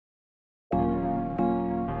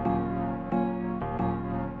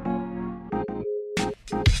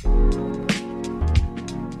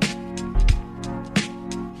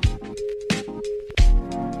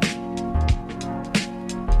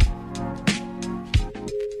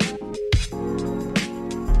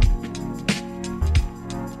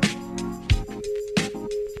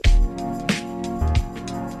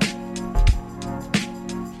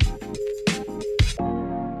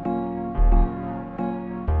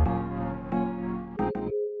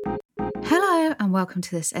Hello and welcome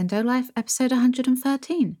to this Endo Life episode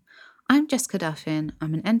 113. I'm Jessica Duffin.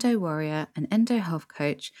 I'm an endo warrior, an endo health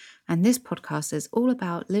coach, and this podcast is all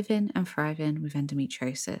about living and thriving with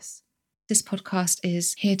endometriosis. This podcast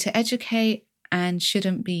is here to educate and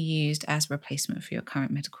shouldn't be used as a replacement for your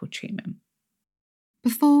current medical treatment.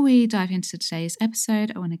 Before we dive into today's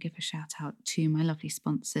episode, I want to give a shout out to my lovely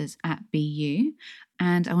sponsors at BU.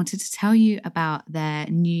 And I wanted to tell you about their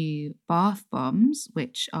new bath bombs,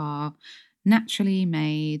 which are naturally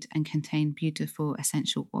made and contain beautiful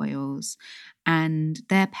essential oils. And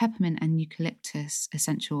their peppermint and eucalyptus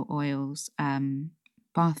essential oils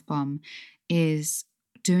bath bomb is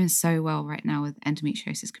doing so well right now with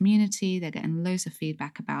endometriosis community. They're getting loads of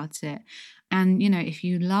feedback about it. And, if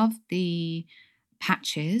you love the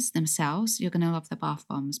patches themselves, you're going to love the bath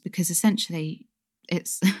bombs because essentially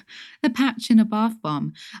it's the patch in a bath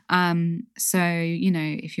bomb. So,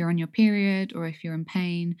 if you're on your period or if you're in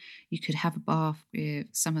pain, you could have a bath with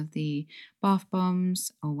some of the bath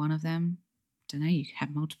bombs or one of them. I don't know, you could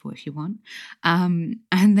have multiple if you want. And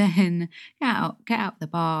then get out the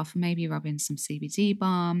bath, maybe rub in some CBD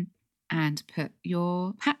balm and put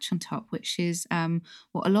your patch on top, which is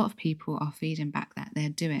what a lot of people are feeding back that they're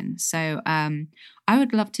doing. So I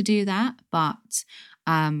would love to do that, but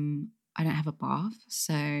I don't have a bath,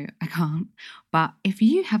 so I can't. But if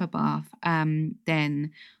you have a bath,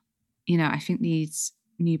 then, I think these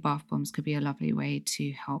new bath bombs could be a lovely way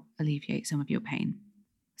to help alleviate some of your pain.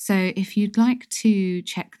 So if you'd like to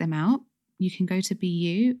check them out, you can go to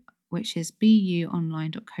BU, which is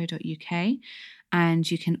buonline.co.uk,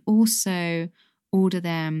 and you can also order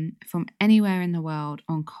them from anywhere in the world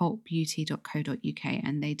on cultbeauty.co.uk,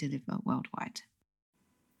 and they deliver worldwide.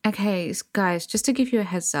 Okay, guys, just to give you a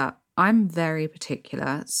heads up, I'm very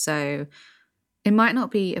particular, so it might not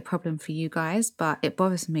be a problem for you guys, but it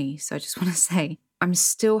bothers me. So I just want to say I'm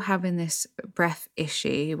still having this breath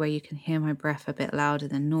issue where you can hear my breath a bit louder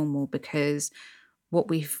than normal because what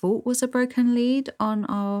we thought was a broken lead on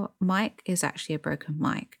our mic is actually a broken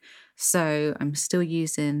mic. So I'm still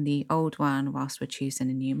using the old one whilst we're choosing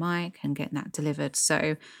a new mic and getting that delivered.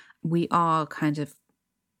 So we are kind of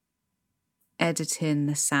editing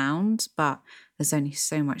the sound, but there's only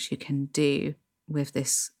so much you can do with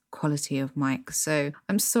this quality of mic. So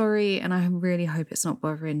I'm sorry, and I really hope it's not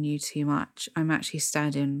bothering you too much. I'm actually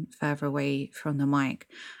standing further away from the mic,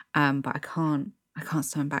 but I can't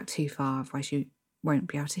stand back too far, otherwise you won't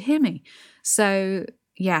be able to hear me. So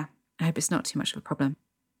yeah, I hope it's not too much of a problem.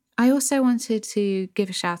 I also wanted to give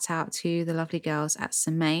a shout out to the lovely girls at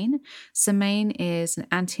Semaine. Semaine is an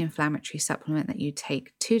anti-inflammatory supplement that you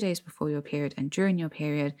take 2 days before your period and during your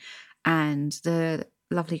period. And the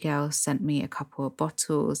lovely girls sent me a couple of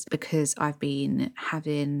bottles because I've been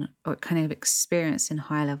having or kind of experiencing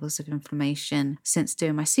high levels of inflammation since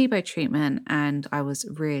doing my SIBO treatment, and I was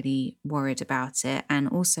really worried about it. And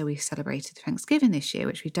also we celebrated Thanksgiving this year,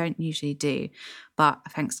 which we don't usually do, but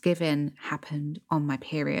Thanksgiving happened on my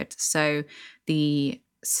period. So the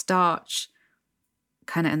starch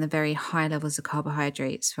kind of and the very high levels of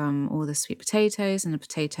carbohydrates from all the sweet potatoes and the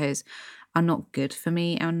potatoes are not good for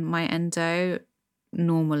me and my endo.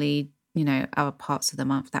 Normally, other parts of the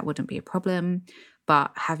month, that wouldn't be a problem.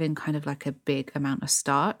 But having kind of like a big amount of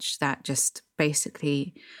starch that just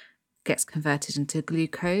basically gets converted into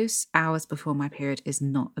glucose hours before my period is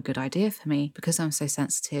not a good idea for me because I'm so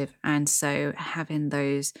sensitive. And so having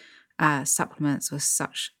those supplements was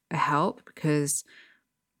such a help because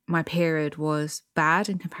my period was bad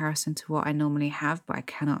in comparison to what I normally have, but I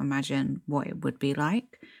cannot imagine what it would be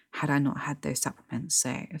like had I not had those supplements.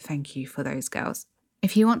 So thank you for those girls.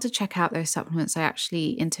 If you want to check out those supplements, I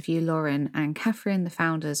actually interview Lauren and Catherine, the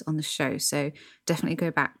founders, on the show. So definitely go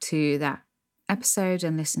back to that episode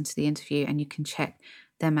and listen to the interview, and you can check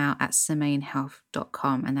them out at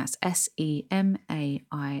semainehealth.com, and that's SEMAINE.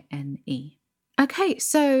 Okay,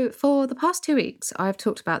 so for the past 2 weeks, I've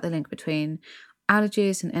talked about the link between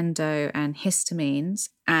allergies and endo and histamines.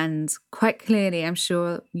 And quite clearly, I'm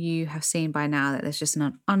sure you have seen by now that there's just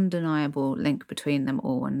an undeniable link between them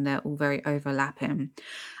all and they're all very overlapping.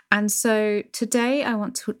 And so today I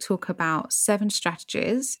want to talk about 7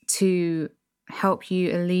 strategies to help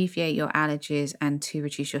you alleviate your allergies and to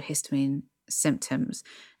reduce your histamine symptoms.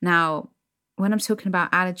 Now, when I'm talking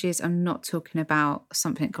about allergies, I'm not talking about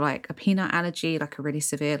something like a peanut allergy, like a really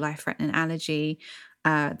severe life-threatening allergy.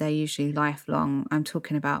 They're usually lifelong. I'm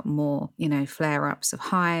talking about more, flare-ups of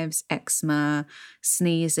hives, eczema,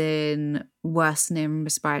 sneezing, worsening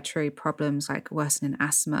respiratory problems like worsening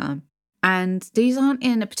asthma. And these aren't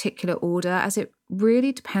in a particular order as it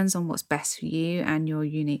really depends on what's best for you and your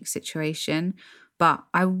unique situation. But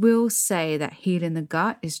I will say that healing the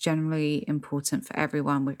gut is generally important for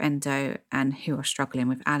everyone with endo and who are struggling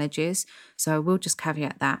with allergies. So I will just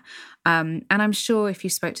caveat that. And I'm sure if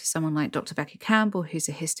you spoke to someone like Dr. Becky Campbell, who's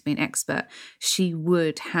a histamine expert, she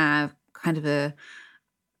would have kind of a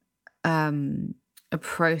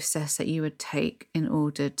process that you would take in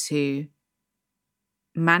order to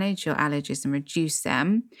manage your allergies and reduce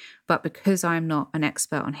them. But because I'm not an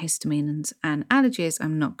expert on histamines and allergies,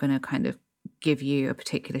 I'm not going to kind of give you a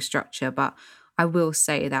particular structure. But I will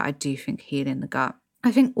say that I do think healing the gut.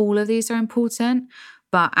 I think all of these are important,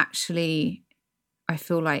 but actually, I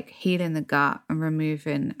feel like healing the gut and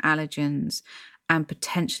removing allergens and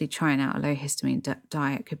potentially trying out a low histamine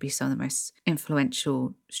diet could be some of the most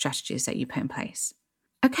influential strategies that you put in place.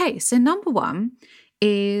 Okay, so number one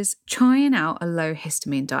is trying out a low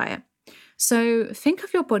histamine diet. So think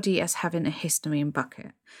of your body as having a histamine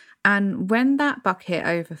bucket. And when that bucket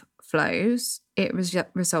overflows, it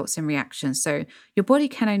results in reactions. So your body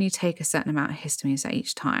can only take a certain amount of histamines at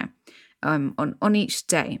each time, on each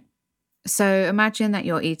day. So imagine that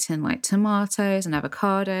you're eating like tomatoes and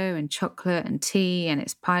avocado and chocolate and tea, and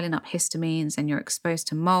it's piling up histamines, and you're exposed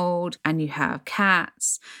to mold, and you have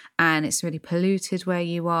cats, and it's really polluted where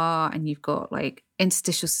you are, and you've got like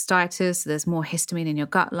interstitial cystitis, so there's more histamine in your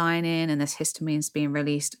gut lining, and there's histamines being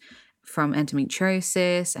released from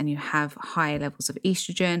endometriosis, and you have high levels of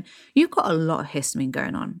estrogen. You've got a lot of histamine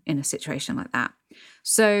going on in a situation like that.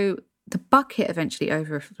 So the bucket eventually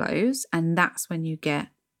overflows, and that's when you get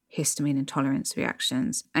histamine intolerance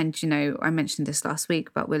reactions. And, I mentioned this last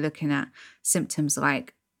week, but we're looking at symptoms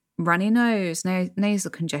like runny nose,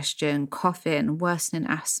 nasal congestion, coughing, worsening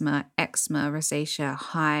asthma, eczema, rosacea,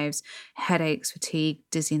 hives, headaches, fatigue,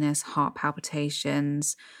 dizziness, heart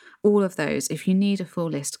palpitations, all of those. If you need a full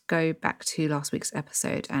list, go back to last week's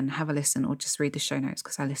episode and have a listen, or just read the show notes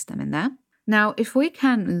because I list them in there. Now, if we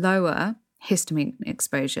can lower histamine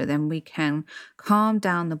exposure, then we can calm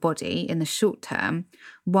down the body in the short term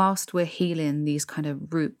whilst we're healing these kind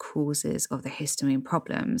of root causes of the histamine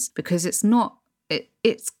problems, because it's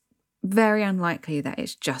very unlikely that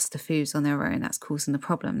it's just the foods on their own that's causing the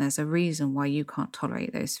problem. There's a reason why you can't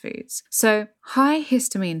tolerate those foods. So high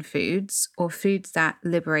histamine foods, or foods that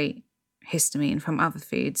liberate histamine from other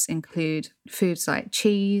foods, include foods like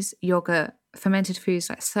cheese, yogurt, fermented foods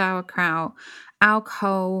like sauerkraut,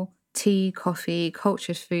 alcohol, tea, coffee,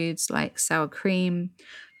 cultured foods like sour cream,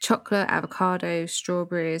 chocolate, avocado,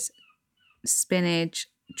 strawberries, spinach,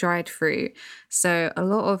 dried fruit. So a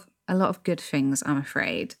lot of good things, I'm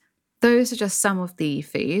afraid. Those are just some of the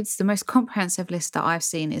foods. The most comprehensive list that I've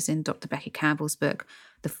seen is in Dr. Becky Campbell's book,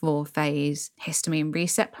 The 4-Phase Histamine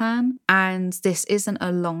Reset Plan. And this isn't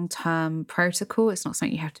a long-term protocol. It's not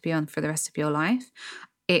something you have to be on for the rest of your life.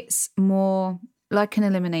 It's more like an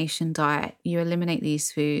elimination diet. You eliminate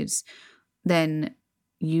these foods, then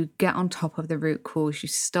you get on top of the root cause, you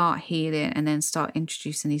start healing, and then start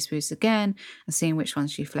introducing these foods again and seeing which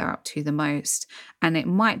ones you flare up to the most. And it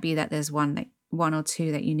might be that there's one or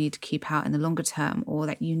two that you need to keep out in the longer term, or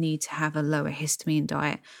that you need to have a lower histamine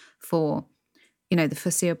diet for, the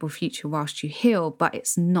foreseeable future whilst you heal, but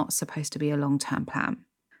it's not supposed to be a long-term plan.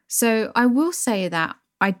 So I will say that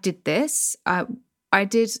I did this. I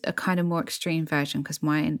did a kind of more extreme version, because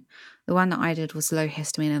the one that I did was low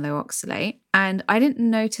histamine and low oxalate. And I didn't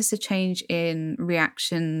notice a change in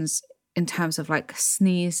reactions in terms of like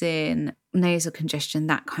sneezing, nasal congestion,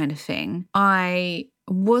 that kind of thing. I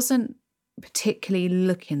wasn't particularly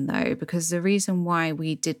looking though, because the reason why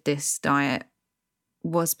we did this diet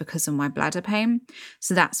was because of my bladder pain.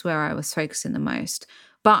 So that's where I was focusing the most.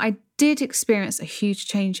 But I did experience a huge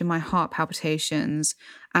change in my heart palpitations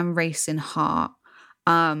and racing heart.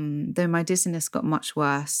 Though my dizziness got much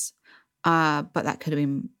worse, but that could have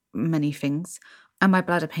been many things. And my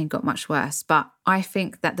bladder pain got much worse. But I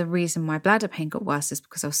think that the reason my bladder pain got worse is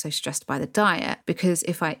because I was so stressed by the diet. Because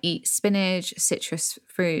if I eat spinach, citrus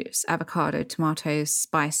fruits, avocado, tomatoes,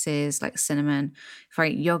 spices like cinnamon, if I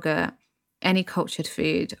eat yogurt, any cultured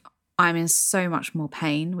food, I'm in so much more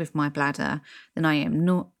pain with my bladder than I am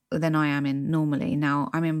in normally. Now,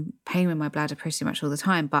 I'm in pain with my bladder pretty much all the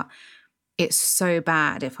time, but it's so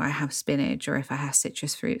bad if I have spinach or if I have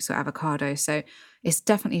citrus fruits or avocado. So it's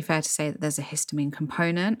definitely fair to say that there's a histamine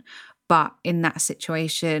component. But in that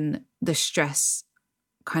situation, the stress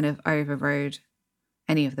kind of overrode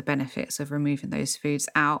any of the benefits of removing those foods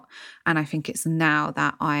out. And I think it's now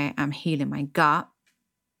that I am healing my gut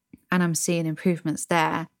and I'm seeing improvements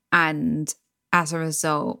there. And as a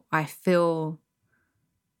result, I feel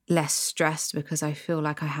less stressed because I feel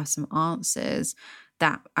like I have some answers,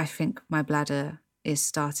 that I think my bladder is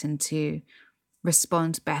starting to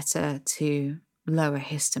respond better to lower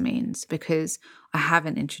histamines because I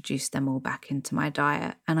haven't introduced them all back into my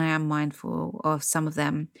diet, and I am mindful of some of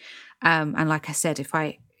them. And like I said, if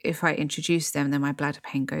I introduce them, then my bladder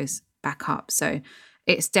pain goes back up. So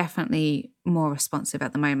it's definitely more responsive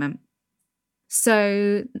at the moment.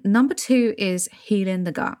 So, number two is healing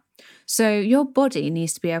the gut. So, your body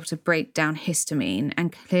needs to be able to break down histamine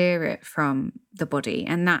and clear it from the body,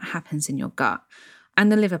 and that happens in your gut. And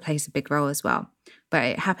the liver plays a big role as well, but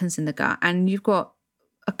it happens in the gut. And you've got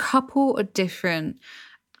a couple of different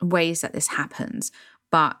ways that this happens,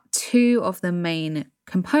 but two of the main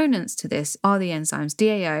components to this are the enzymes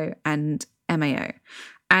DAO and MAO.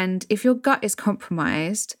 And if your gut is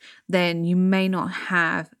compromised, then you may not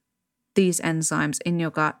have these enzymes in your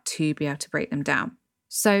gut to be able to break them down.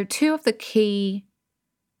 So, two of the key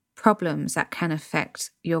problems that can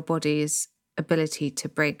affect your body's ability to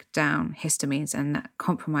break down histamines and that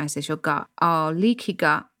compromises your gut are leaky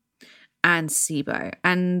gut and SIBO.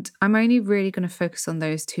 And I'm only really going to focus on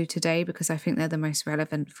those two today because I think they're the most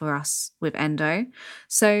relevant for us with endo.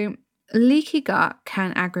 So, leaky gut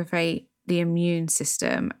can aggravate the immune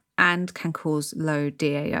system and can cause low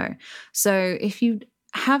DAO. So, if you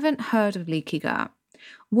haven't heard of leaky gut,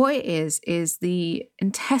 what it is the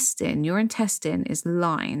intestine, your intestine is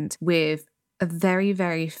lined with a very,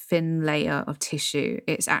 very thin layer of tissue.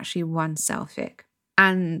 It's actually one cell thick.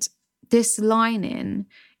 And this lining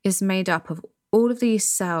is made up of all of these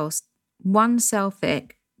cells, one cell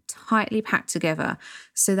thick, tightly packed together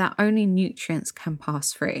so that only nutrients can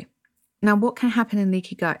pass through. Now, what can happen in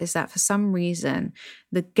leaky gut is that for some reason,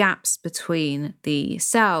 the gaps between the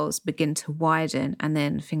cells begin to widen and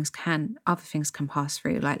then other things can pass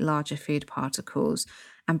through, like larger food particles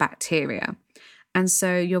and bacteria. And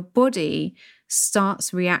so your body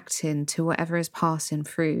starts reacting to whatever is passing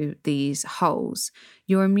through these holes.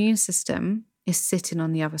 Your immune system is sitting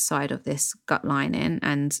on the other side of this gut lining,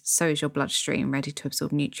 and so is your bloodstream, ready to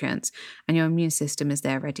absorb nutrients. And your immune system is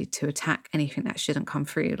there ready to attack anything that shouldn't come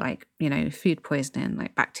through, like, food poisoning,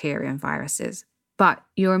 like bacteria and viruses. But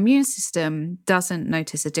your immune system doesn't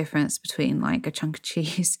notice a difference between like a chunk of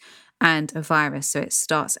cheese and a virus, so it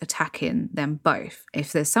starts attacking them both.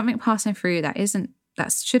 If there's something passing through that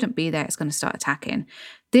shouldn't be there, it's going to start attacking.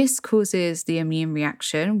 This causes the immune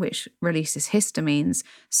reaction, which releases histamines.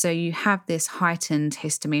 So you have this heightened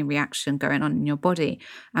histamine reaction going on in your body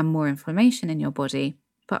and more inflammation in your body.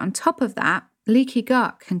 But on top of that, leaky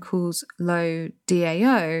gut can cause low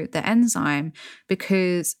DAO, the enzyme,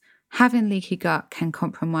 because having leaky gut can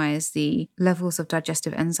compromise the levels of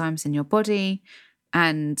digestive enzymes in your body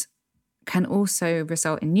and can also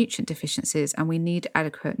result in nutrient deficiencies, and we need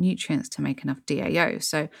adequate nutrients to make enough DAO.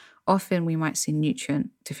 So often we might see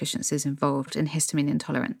nutrient deficiencies involved in histamine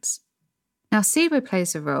intolerance. Now, SIBO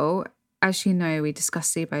plays a role. As you know, we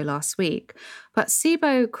discussed SIBO last week, but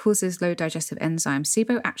SIBO causes low digestive enzymes.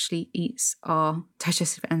 SIBO actually eats our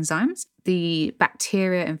digestive enzymes. The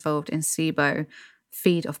bacteria involved in SIBO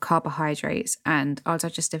feed off carbohydrates, and our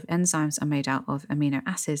digestive enzymes are made out of amino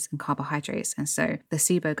acids and carbohydrates. And so the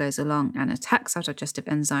SIBO goes along and attacks our digestive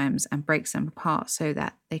enzymes and breaks them apart so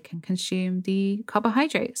that they can consume the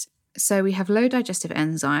carbohydrates. So we have low digestive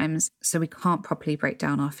enzymes, so we can't properly break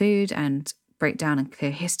down our food and break down and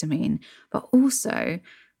clear histamine, but also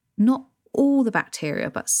not all the bacteria,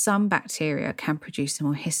 but some bacteria can produce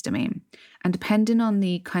more histamine. And depending on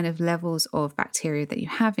the kind of levels of bacteria that you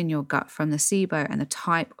have in your gut from the SIBO and the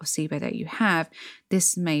type of SIBO that you have,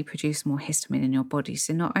 this may produce more histamine in your body.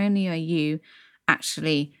 So not only are you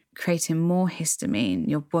actually creating more histamine,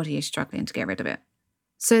 your body is struggling to get rid of it.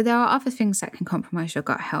 So there are other things that can compromise your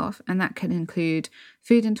gut health, and that can include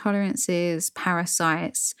food intolerances,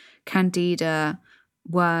 parasites, candida,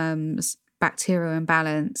 worms, bacterial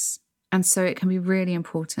imbalance. And so it can be really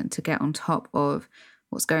important to get on top of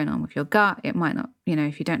what's going on with your gut. It might not,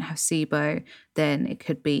 if you don't have SIBO, then it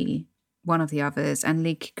could be one of the others. And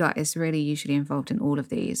leaky gut is really usually involved in all of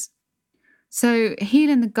these. So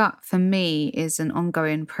healing the gut for me is an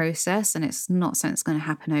ongoing process, and it's not something that's going to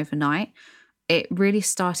happen overnight. It really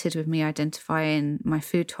started with me identifying my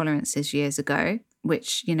food tolerances years ago,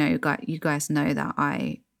 which, you guys know that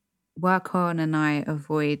I work on and I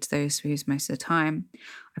avoid those foods most of the time.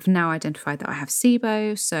 I've now identified that I have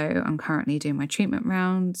SIBO, so I'm currently doing my treatment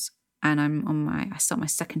rounds, and I start my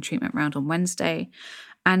second treatment round on Wednesday.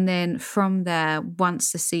 And then from there,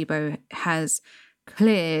 once the SIBO has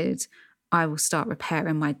cleared, I will start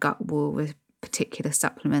repairing my gut wall with particular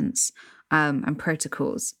supplements and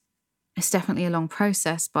protocols. It's definitely a long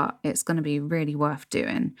process, but it's going to be really worth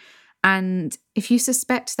doing. And if you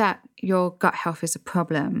suspect that your gut health is a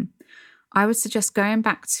problem, I would suggest going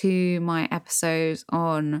back to my episode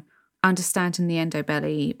on Understanding the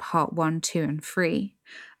Endobelly part 1, 2, and 3,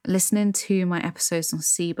 listening to my episodes on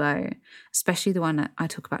SIBO, especially the one that I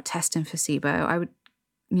talk about testing for SIBO. I would,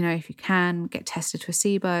 if you can, get tested for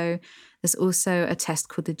SIBO. There's also a test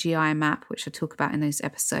called the GI map, which I talk about in those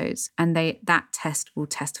episodes. And that test will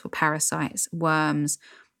test for parasites, worms,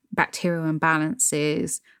 bacterial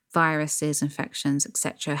imbalances, viruses, infections,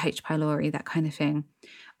 etc., H. pylori, that kind of thing.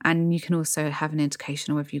 And you can also have an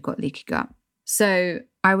indication of whether you've got leaky gut. So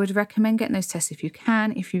I would recommend getting those tests if you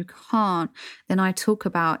can. If you can't, then I talk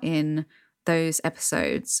about in those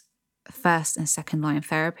episodes first and second line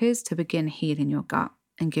therapies to begin healing your gut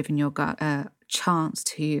and giving your gut a chance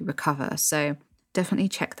to recover. So definitely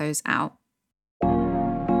check those out.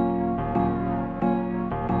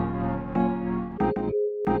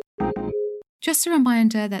 Just a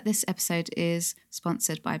reminder that this episode is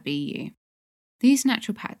sponsored by BU. These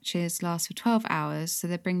natural patches last for 12 hours, so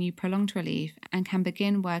they bring you prolonged relief and can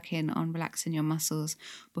begin working on relaxing your muscles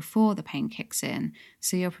before the pain kicks in,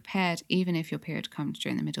 so you're prepared even if your period comes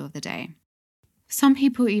during the middle of the day. Some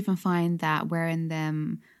people even find that wearing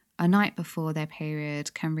them a night before their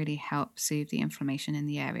period can really help soothe the inflammation in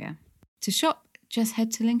the area. To shop, just head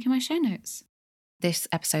to the link in my show notes. This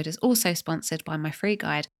episode is also sponsored by my free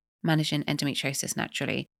guide, Managing Endometriosis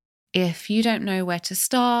Naturally. If you don't know where to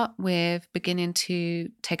start with beginning to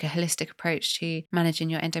take a holistic approach to managing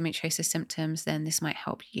your endometriosis symptoms, then this might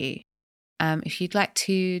help you. If you'd like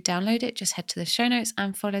to download it, just head to the show notes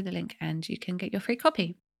and follow the link and you can get your free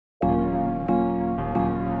copy.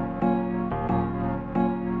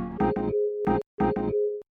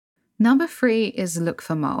 Number 3 is look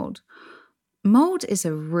for mold. Mold is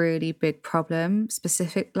a really big problem,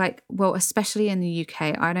 especially in the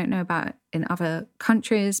UK. I don't know about in other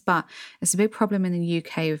countries, but it's a big problem in the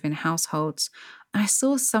UK within households. I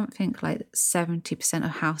saw something like 70%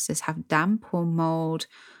 of houses have damp or mold,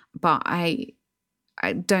 but I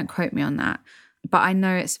don't quote me on that. But I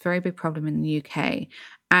know it's a very big problem in the UK.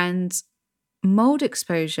 And mold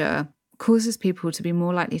exposure causes people to be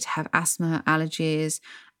more likely to have asthma, allergies,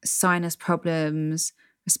 sinus problems,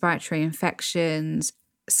 respiratory infections.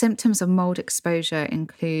 Symptoms of mold exposure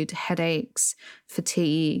include headaches,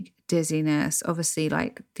 fatigue, dizziness, obviously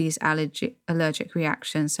like these allergic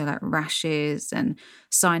reactions, so like rashes and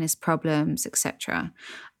sinus problems, etc.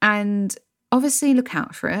 And obviously look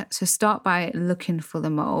out for it. So start by looking for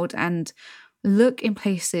the mold and look in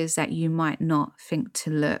places that you might not think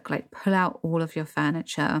to look, like pull out all of your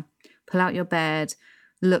furniture, pull out your bed,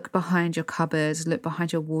 look behind your cupboards, look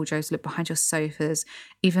behind your wardrobes, look behind your sofas,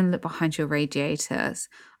 even look behind your radiators,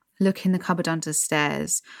 look in the cupboard under the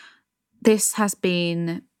stairs. This has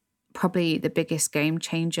been probably the biggest game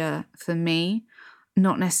changer for me,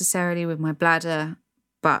 not necessarily with my bladder,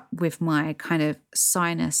 but with my kind of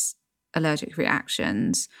sinus allergic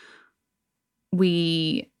reactions.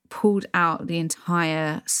 We pulled out the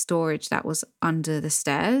entire storage that was under the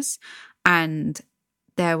stairs and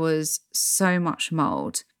there was so much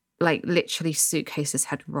mold, like literally suitcases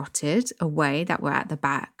had rotted away that were at the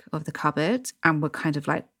back of the cupboard and were kind of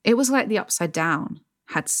like, it was like the upside down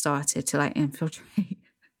had started to like infiltrate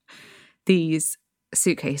these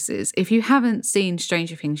suitcases. If you haven't seen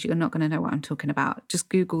Stranger Things, you're not going to know what I'm talking about. Just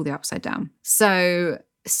Google the upside down. So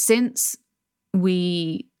since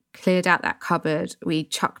we cleared out that cupboard, we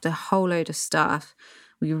chucked a whole load of stuff.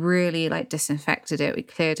 We really disinfected it. We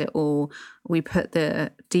cleared it all. We put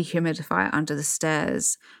the dehumidifier under the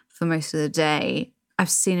stairs for most of the day.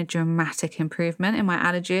 I've seen a dramatic improvement in my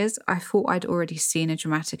allergies. I thought I'd already seen a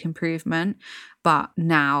dramatic improvement, but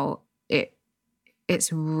now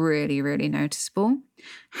it's really, really noticeable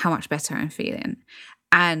how much better I'm feeling.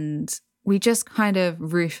 And we just kind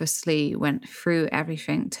of ruthlessly went through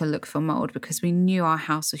everything to look for mold because we knew our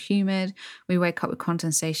house was humid. We wake up with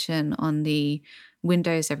condensation on the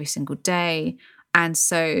windows every single day. And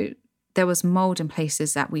so there was mold in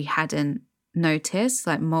places that we hadn't noticed,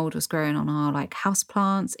 like mold was growing on our house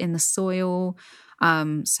plants in the soil.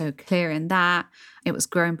 So clearing that, it was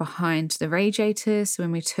growing behind the radiators. So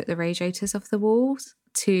when we took the radiators off the walls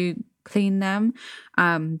to clean them,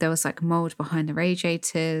 there was mold behind the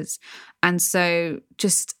radiators. And so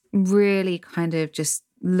just really kind of just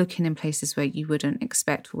looking in places where you wouldn't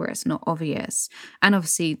expect, where it's not obvious, and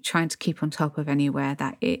obviously trying to keep on top of anywhere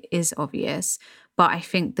that it is obvious. But I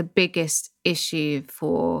think the biggest issue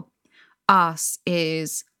for us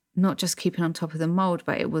is not just keeping on top of the mold,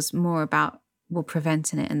 but it was more about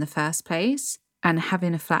preventing it in the first place. And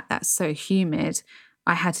having a flat that's so humid,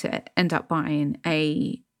 I had to end up buying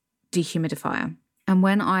a dehumidifier. And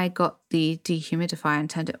when I got the dehumidifier and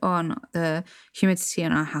turned it on, the humidity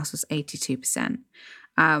in our house was 82%.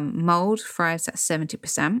 Mold thrives at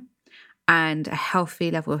 70%. And a healthy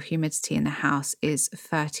level of humidity in the house is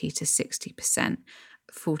 30 to 60%.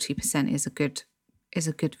 40% is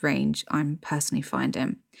a good range I'm personally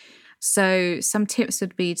finding. So some tips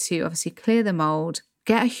would be to obviously clear the mold,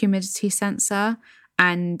 get a humidity sensor,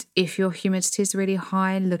 and if your humidity is really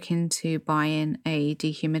high, look into buying a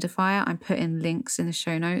dehumidifier. I'm putting links in the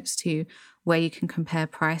show notes to where you can compare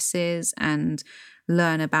prices and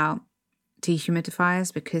learn about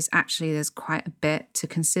dehumidifiers, because actually there's quite a bit to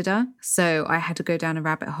consider. So I had to go down a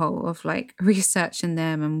rabbit hole of like researching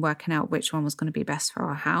them and working out which one was going to be best for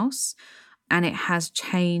our house. And it has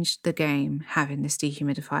changed the game having this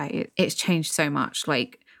dehumidifier. It's changed so much.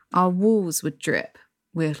 Like our walls would drip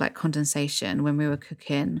with like condensation when we were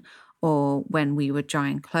cooking or when we were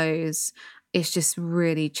drying clothes. It's just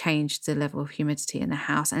really changed the level of humidity in the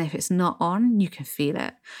house. And if it's not on, you can feel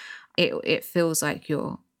it. It feels like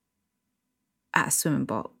you're at a swimming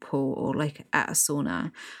pool or like at a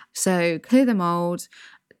sauna. So clear the mold,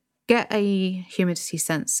 get a humidity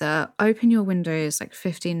sensor, open your windows like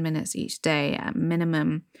 15 minutes each day at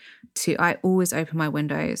minimum. I always open my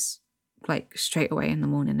windows like straight away in the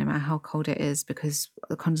morning, no matter how cold it is, because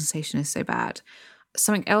the condensation is so bad.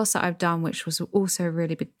 Something else that I've done, which was also a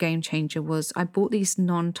really big game changer, was I bought these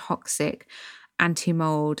non-toxic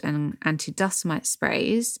anti-mold and anti-dust mite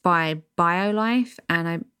sprays by BioLife,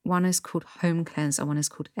 and one is called Home Cleanse and one is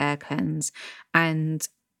called Air Cleanse. And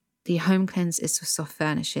the Home Cleanse is for soft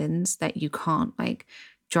furnishings that you can't like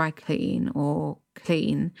dry clean or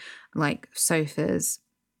clean, like sofas.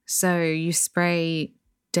 So you spray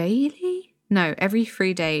daily? No, every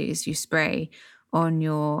 3 days you spray on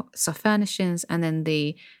your soft furnishings, and then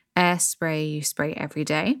the air spray you spray every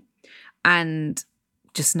day. And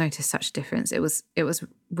just noticed such a difference. It was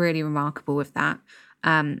really remarkable with that.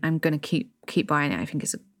 I'm going to keep buying it. I think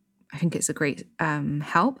it's a great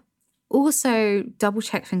help. Also, double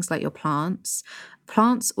check things like your plants.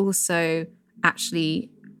 Plants also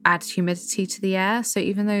actually add humidity to the air. So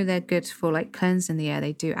even though they're good for like cleansing the air,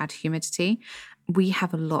 they do add humidity. We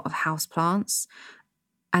have a lot of house plants,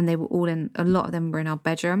 and a lot of them were in our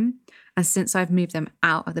bedroom. And since I've moved them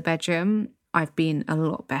out of the bedroom, I've been a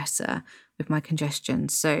lot better with my congestion.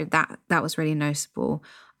 So that was really noticeable.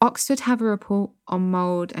 Oxford have a report on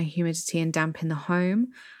mold and humidity and damp in the home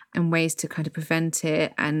and ways to kind of prevent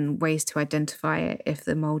it and ways to identify it if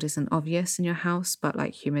the mold isn't obvious in your house, but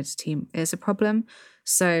like humidity is a problem.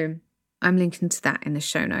 So I'm linking to that in the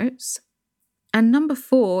show notes. And number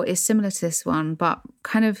 4 is similar to this one, but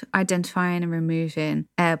kind of identifying and removing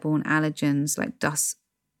airborne allergens like dust.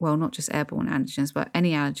 Well, not just airborne allergens, but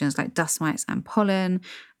any allergens like dust mites and pollen,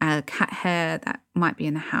 cat hair that might be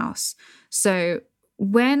in the house. So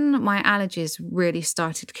when my allergies really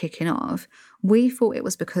started kicking off, we thought it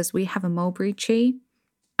was because we have a mulberry tree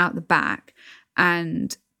out the back,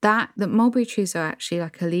 and that the mulberry trees are actually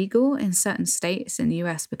like illegal in certain states in the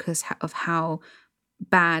US because of how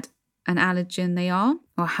bad an allergen they are,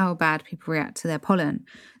 or how bad people react to their pollen.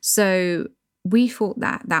 So we thought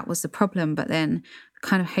that was the problem, but then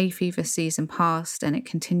kind of hay fever season passed and it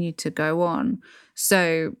continued to go on.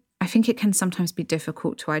 So I think it can sometimes be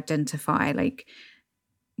difficult to identify like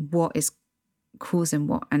what is causing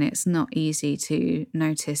what, and it's not easy to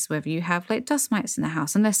notice whether you have like dust mites in the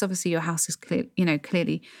house, unless obviously your house is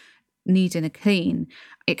clearly needing a clean.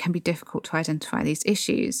 It can be difficult to identify these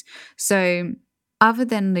issues. So other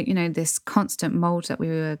than this constant mold that we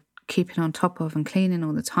were keeping on top of and cleaning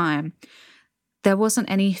all the time, there wasn't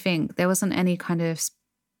any kind of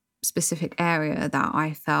specific area that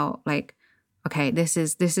I felt like, okay, this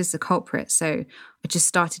is the culprit. So I just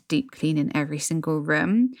started deep cleaning every single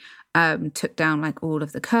room. Took down like all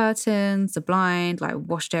of the curtains, the blind, like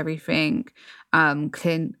washed everything,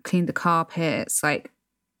 cleaned the carpets, like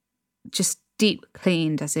just deep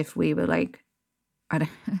cleaned as if we were like,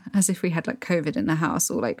 as if we had like COVID in the house,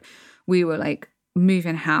 or like we were like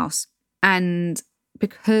moving house. And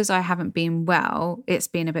because I haven't been well, it's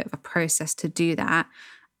been a bit of a process to do that.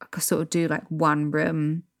 I could sort of do like one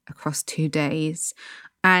room across 2 days.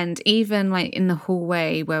 And even like in the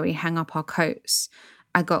hallway where we hang up our coats,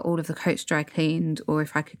 I got all of the coats dry cleaned, or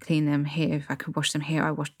if I could clean them here, if I could wash them here,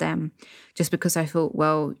 I washed them, just because I thought,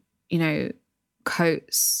 well,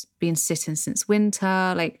 coats been sitting since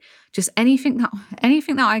winter, like just anything that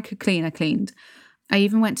I could clean, I cleaned. I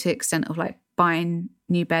even went to the extent of like buying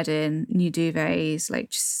new bedding, new duvets, like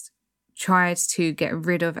just tried to get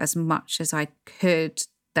rid of as much as I could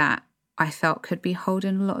that I felt could be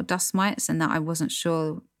holding a lot of dust mites, and that I wasn't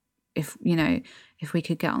sure if we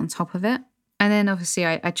could get on top of it. And then obviously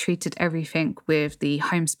I treated everything with the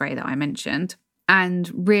home spray that I mentioned.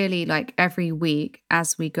 And really, like every week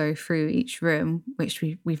as we go through each room, which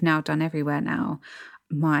we've now done everywhere now,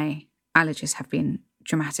 my allergies have been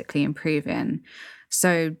dramatically improving.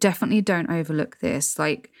 So definitely don't overlook this.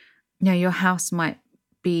 Like, your house might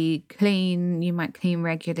be clean, you might clean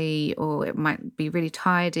regularly, or it might be really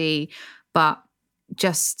tidy, but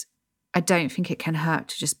just I don't think it can hurt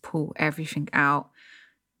to just pull everything out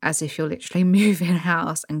as if you're literally moving a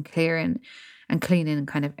house and clearing and cleaning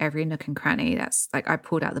kind of every nook and cranny. That's like I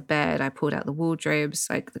pulled out the bed, I pulled out the wardrobes,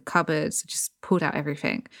 like the cupboards, just pulled out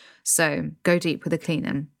everything. So go deep with the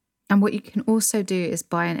cleaning. And what you can also do is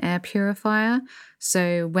buy an air purifier.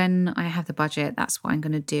 So when I have the budget, that's what I'm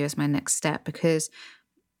going to do as my next step, because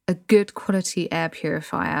a good quality air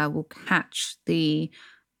purifier will catch the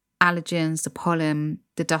allergens, the pollen,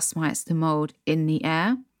 the dust mites, the mold in the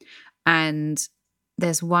air. And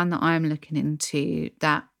there's one that I'm looking into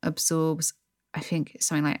that absorbs, I think it's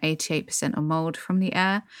something like 88% of mold from the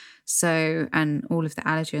air. So, and all of the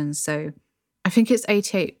allergens. So I think it's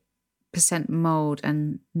 88% mold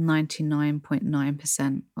and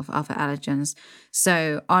 99.9% of other allergens.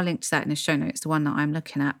 So I'll link to that in the show notes, the one that I'm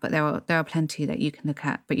looking at, but there are plenty that you can look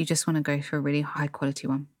at, but you just want to go for a really high quality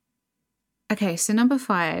one. Okay, so number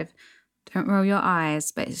 5, don't roll your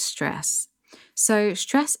eyes, but it's stress. So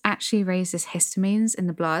stress actually raises histamines in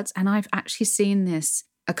the blood, and I've actually seen this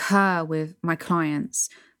occur with my clients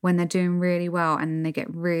when they're doing really well and they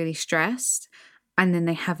get really stressed and then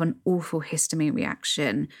they have an awful histamine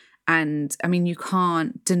reaction. And I mean, you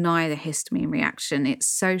can't deny the histamine reaction. It's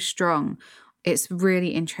so strong. It's really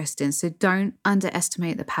interesting. So don't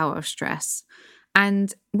underestimate the power of stress.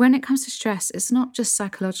 And when it comes to stress, it's not just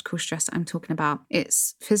psychological stress that I'm talking about.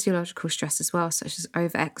 It's physiological stress as well, such as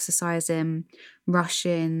over-exercising,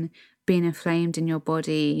 rushing, being inflamed in your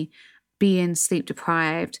body, being sleep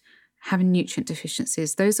deprived, having nutrient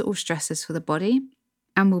deficiencies. Those are all stresses for the body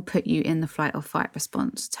and will put you in the flight or fight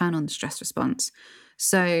response, turn on the stress response.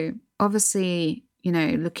 So obviously,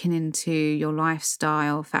 looking into your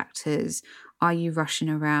lifestyle factors. Are you rushing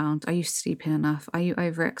around? Are you sleeping enough? Are you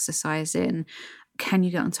over-exercising? Can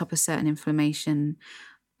you get on top of certain inflammation?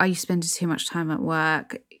 Are you spending too much time at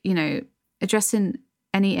work? Addressing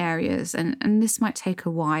any areas. And this might take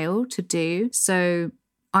a while to do. So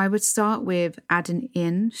I would start with adding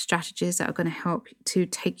in strategies that are going to help to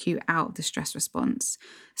take you out of the stress response.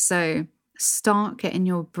 So start getting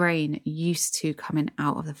your brain used to coming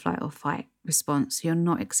out of the flight or fight response. So you're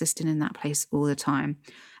not existing in that place all the time.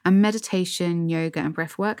 And meditation, yoga, and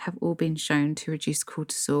breath work have all been shown to reduce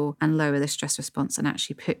cortisol and lower the stress response and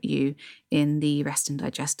actually put you in the rest and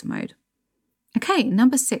digest mode. Okay,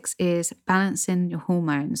 number 6 is balancing your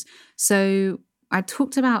hormones. So I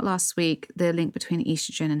talked about last week the link between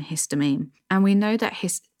estrogen and histamine. And we know that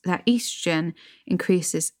that estrogen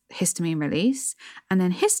increases histamine release, and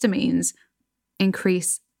then histamines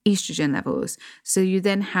increase estrogen levels. So you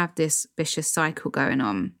then have this vicious cycle going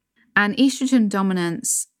on. And estrogen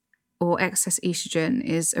dominance or excess estrogen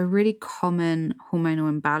is a really common hormonal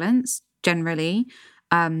imbalance generally,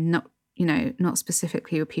 not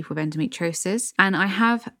specifically with people with endometriosis. And I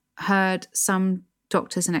have heard some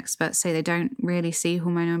doctors and experts say they don't really see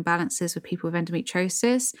hormonal imbalances with people with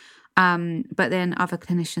endometriosis, but then other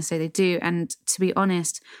clinicians say they do. And to be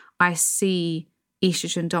honest, I see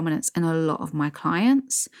estrogen dominance in a lot of my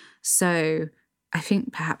clients. So I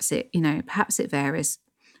think perhaps it varies,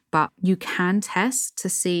 but you can test to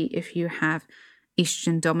see if you have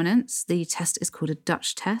estrogen dominance. The test is called a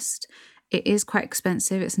Dutch test. It is quite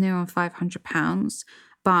expensive. It's near on £500,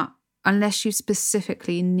 but unless you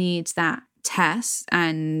specifically need that test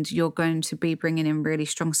and you're going to be bringing in really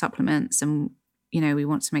strong supplements and, we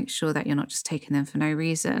want to make sure that you're not just taking them for no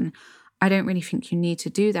reason, I don't really think you need to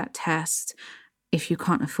do that test. If you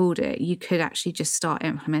can't afford it, you could actually just start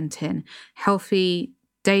implementing healthy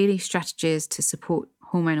daily strategies to support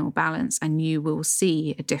hormonal balance, and you will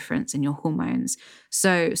see a difference in your hormones.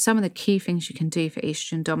 So some of the key things you can do for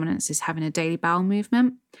estrogen dominance is having a daily bowel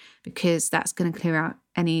movement, because that's going to clear out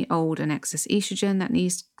any old and excess estrogen that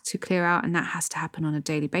needs to clear out, and that has to happen on a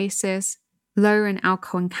daily basis. Lowering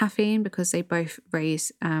alcohol and caffeine, because they both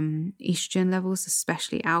raise estrogen levels,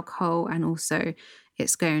 especially alcohol, and also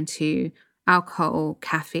it's going to alcohol,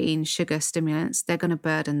 caffeine, sugar, stimulants, they're going to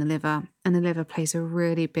burden the liver, and the liver plays a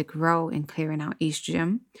really big role in clearing out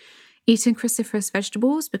estrogen. Eating cruciferous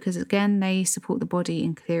vegetables, because again, they support the body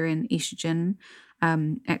in clearing estrogen,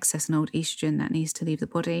 excess and old estrogen that needs to leave the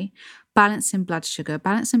body. Balancing blood sugar.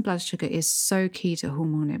 Balancing blood sugar is so key to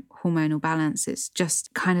hormonal balance. It's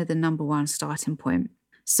just kind of the number one starting point.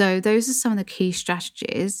 So those are some of the key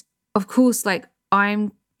strategies. Of course,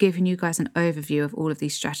 I'm given you guys an overview of all of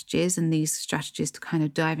these strategies and these strategies to kind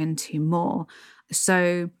of dive into more.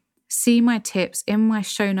 So see my tips. In my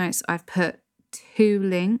show notes, I've put 2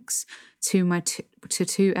 links to my to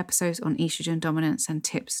 2 episodes on estrogen dominance and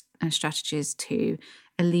tips and strategies to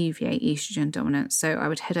alleviate estrogen dominance. So I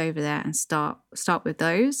would head over there and start with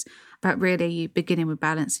those. But really, beginning with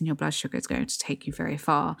balancing your blood sugar is going to take you very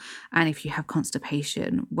far. And if you have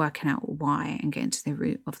constipation, working out why and getting to the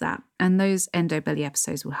root of that. And those endo belly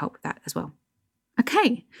episodes will help with that as well.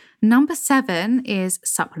 Okay, number 7 is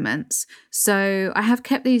supplements. So I have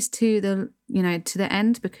kept these to the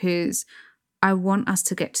end because I want us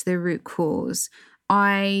to get to the root cause.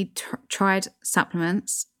 I tried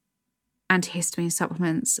supplements, antihistamine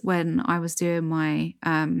supplements, when I was doing my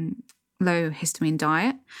low histamine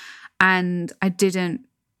diet, and I didn't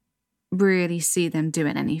really see them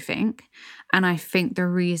doing anything. And I think the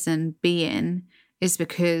reason being is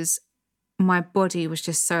because my body was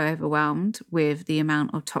just so overwhelmed with the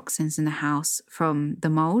amount of toxins in the house from the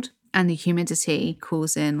mold and the humidity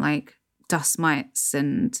causing like dust mites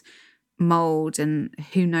and mold, and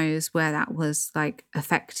who knows where that was like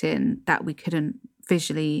affecting, that we couldn't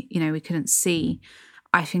visually, we couldn't see.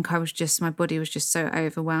 I think my body was just so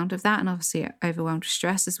overwhelmed of that, and obviously overwhelmed with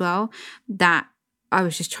stress as well, that I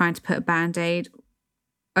was just trying to put a band-aid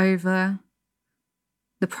over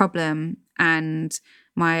the problem, and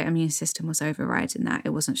my immune system was overriding that.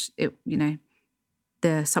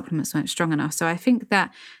 The supplements weren't strong enough. So I think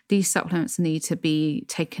that these supplements need to be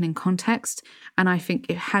taken in context. And I think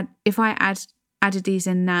if I added these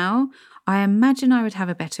in now, I imagine I would have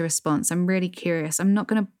a better response. I'm really curious. I'm not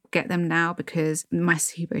going to get them now because my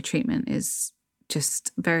SIBO treatment is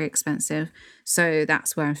just very expensive. So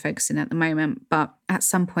that's where I'm focusing at the moment. But at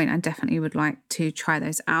some point, I definitely would like to try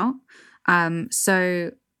those out.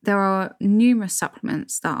 So there are numerous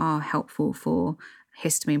supplements that are helpful for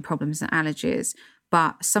histamine problems and allergies,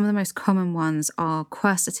 but some of the most common ones are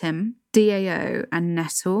quercetin, DAO, and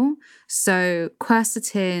nettle. So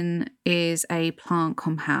quercetin is a plant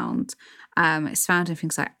compound. It's found in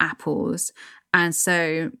things like apples. And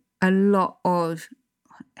so a lot of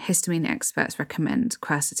histamine experts recommend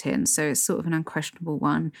quercetin. So it's sort of an unquestionable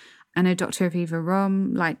one. I know Dr. Aviva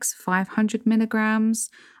Romm likes 500 milligrams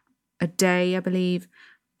a day, I believe.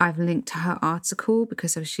 I've linked to her article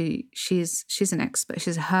because she's an expert.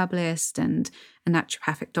 She's a herbalist and a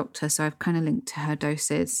naturopathic doctor. So I've kind of linked to her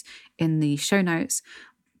doses in the show notes.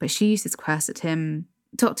 But she uses quercetin.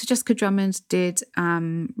 Dr. Jessica Drummond did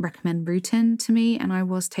recommend rutin to me, and I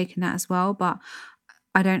was taking that as well. But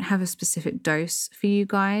I don't have a specific dose for you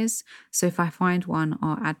guys. So if I find one,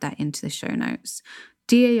 I'll add that into the show notes.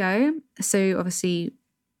 DAO. So obviously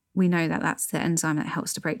we know that that's the enzyme that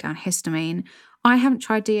helps to break down histamine. I haven't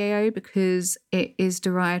tried DAO because it is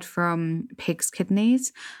derived from pig's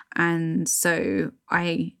kidneys, and so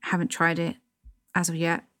I haven't tried it as of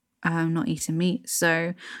yet. I'm not eating meat,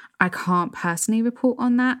 so I can't personally report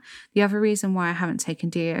on that. The other reason why I haven't taken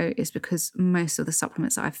DAO is because most of the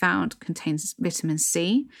supplements that I've found contains vitamin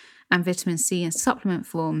C, and vitamin C in supplement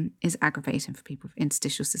form is aggravating for people with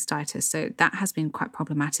interstitial cystitis, so that has been quite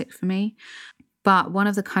problematic for me. But one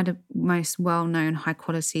of the kind of most well-known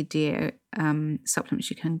high-quality DAO supplements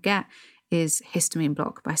you can get is Histamine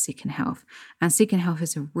Block by Seeking Health. And Seeking Health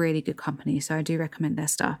is a really good company, so I do recommend their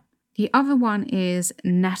stuff. The other one is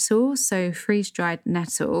nettle, so freeze-dried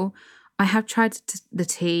nettle. I have tried the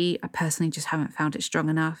tea. I personally just haven't found it strong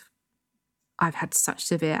enough. I've had such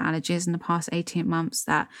severe allergies in the past 18 months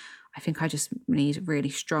that I think I just need really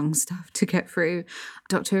strong stuff to get through.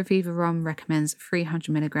 Dr. Aviva Romm recommends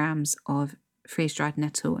 300 milligrams of freeze-dried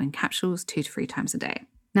nettle in capsules 2 to 3 times a day.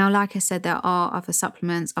 Now, like I said, there are other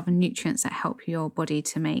supplements, other nutrients that help your body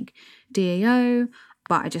to make DAO,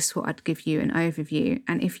 but I just thought I'd give you an overview.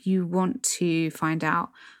 And if you want to find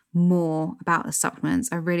out more about the supplements,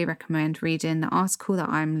 I really recommend reading the article that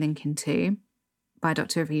I'm linking to by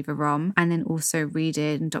Dr. Aviva Romm, and then also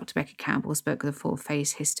reading Dr. Becky Campbell's book, The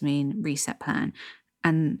 4-Phase Histamine Reset Plan.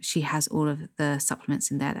 And she has all of the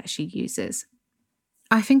supplements in there that she uses.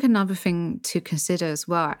 I think another thing to consider as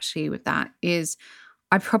well, actually, with that is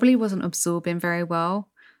I probably wasn't absorbing very well.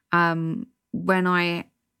 When I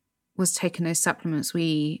was taking those supplements,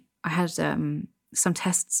 I had some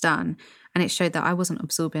tests done, and it showed that I wasn't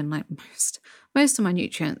absorbing like most of my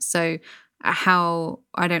nutrients. So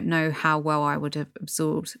I don't know how well I would have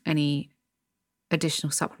absorbed any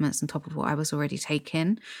additional supplements on top of what I was already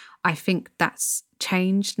taking. I think that's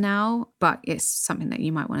changed now, but it's something that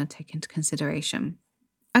you might want to take into consideration.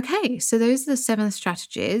 Okay, so those are the 7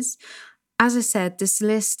 strategies. As I said, this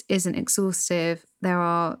list isn't exhaustive. There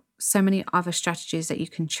are so many other strategies that you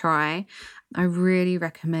can try. I really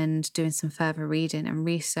recommend doing some further reading and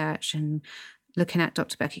research and looking at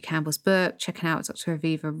Dr. Becky Campbell's book, checking out Dr.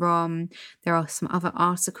 Aviva Romm. There are some other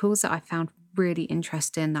articles that I found really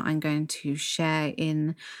interesting that I'm going to share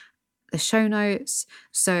in the show notes.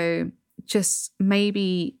 So just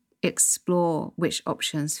maybe explore which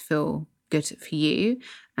options feel good for you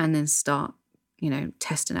and then start,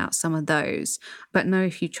 testing out some of those. But know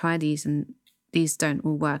if you try these and these don't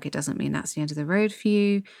all work, it doesn't mean that's the end of the road for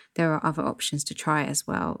you. There are other options to try as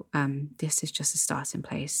well. This is just a starting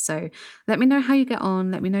place. So let me know how you get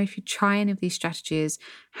on. Let me know if you try any of these strategies,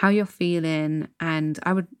 how you're feeling. And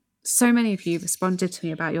so many of you responded to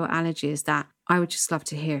me about your allergies that I would just love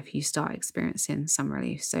to hear if you start experiencing some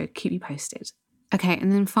relief. So keep me posted. Okay,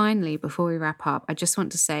 and then finally, before we wrap up, I just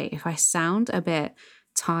want to say if I sound a bit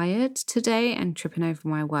tired today and tripping over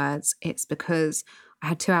my words, it's because I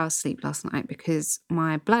had 2 hours sleep last night because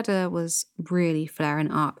my bladder was really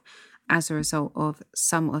flaring up as a result of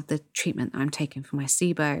some of the treatment I'm taking for my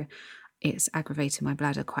SIBO. It's aggravated my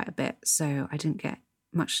bladder quite a bit, so I didn't get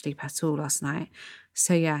much sleep at all last night.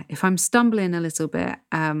 So yeah, if I'm stumbling a little bit,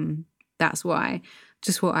 that's why.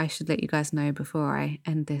 Just what I should let you guys know before I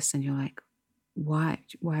end this and you're like, why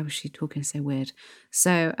was she talking so weird?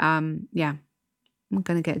 So yeah, I'm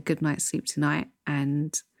going to get a good night's sleep tonight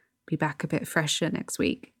and be back a bit fresher next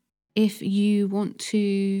week. If you want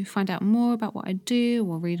to find out more about what I do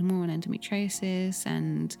or read more on endometriosis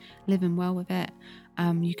and living well with it,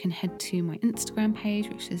 you can head to my Instagram page,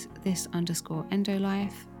 which is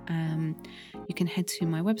this_endolife. You can head to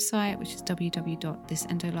my website, which is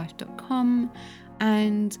www.thisendolife.com.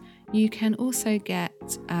 And you can also get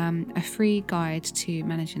a free guide to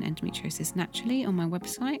managing endometriosis naturally on my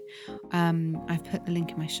website. I've put the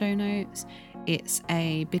link in my show notes. It's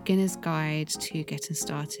a beginner's guide to getting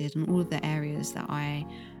started on all of the areas that I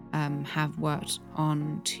have worked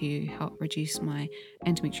on to help reduce my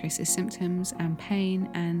endometriosis symptoms and pain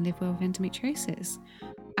and live well with endometriosis.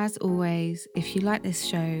 As always, if you like this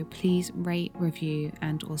show, please rate, review,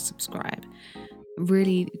 and or subscribe.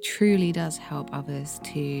 Really, truly does help others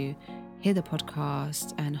to hear the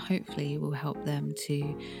podcast and hopefully will help them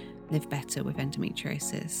to live better with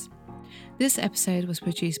endometriosis. This episode was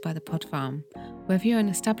produced by The Pod Farm. Whether you're an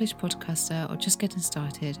established podcaster or just getting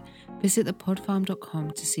started, visit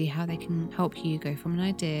thepodfarm.com to see how they can help you go from an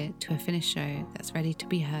idea to a finished show that's ready to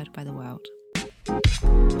be heard by the world.